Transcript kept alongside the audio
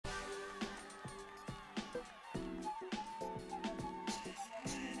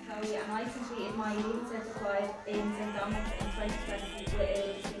and I completed my Leaving Certified in St Dominic in 2020 with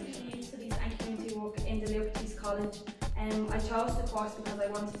a distinction. Community Studies and Community Work in the Liberties College. I chose the course because I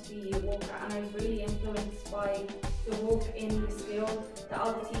wanted to be a worker, and I was really influenced by the work in the school that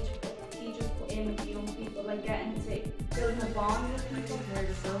all the teachers put in with the young people, like getting to build a bond with people.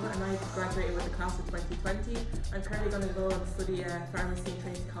 And I graduated with the class of 2020. I'm currently going to go and study pharmacy in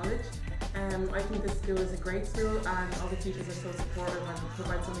Trinity College. I think this school is a great school, and all the teachers are so supportive and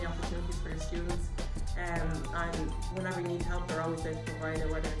provide so many opportunities for your students. And whenever you need help, they're always there to provide it,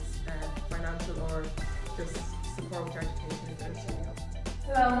 whether it's financial or just support with your education. If there's any help.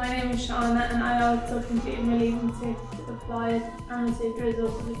 Hello, my name is Shauna, and I also completed my Leaving Cert Applied and received the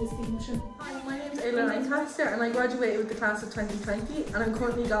result of the distinction. Hi, my name is Ayla Lancaster, and I graduated with the class of 2020, and I'm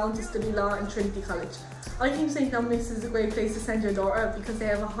currently going to study law in Trinity College. I think St Dominic's is a great place to send your daughter because they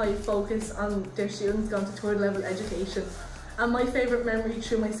have a high focus on their students going to third level education. And my favourite memory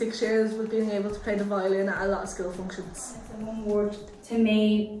through my 6 years was being able to play the violin at a lot of school functions. In one word, to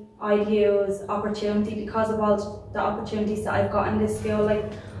me, I use opportunity, because of all the opportunities that I've got in this school.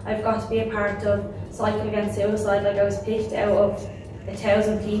 Like, I've got to be a part of Cycle Against Suicide. Like, I was picked out of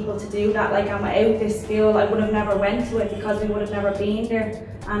 1,000 people to do that. Like, I'm out this school, I would have never went to it because we would have never been there.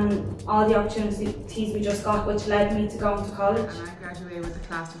 And all the opportunities we just got, which led me to going to college. And I graduated with the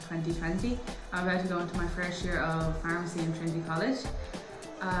class of 2020. I'm about to go into my first year of pharmacy in Trinity College.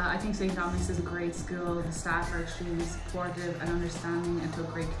 I think St Dominic's is a great school. The staff are extremely supportive and understanding and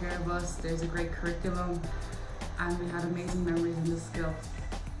took great care of us. There's a great curriculum, and we had amazing memories in this school.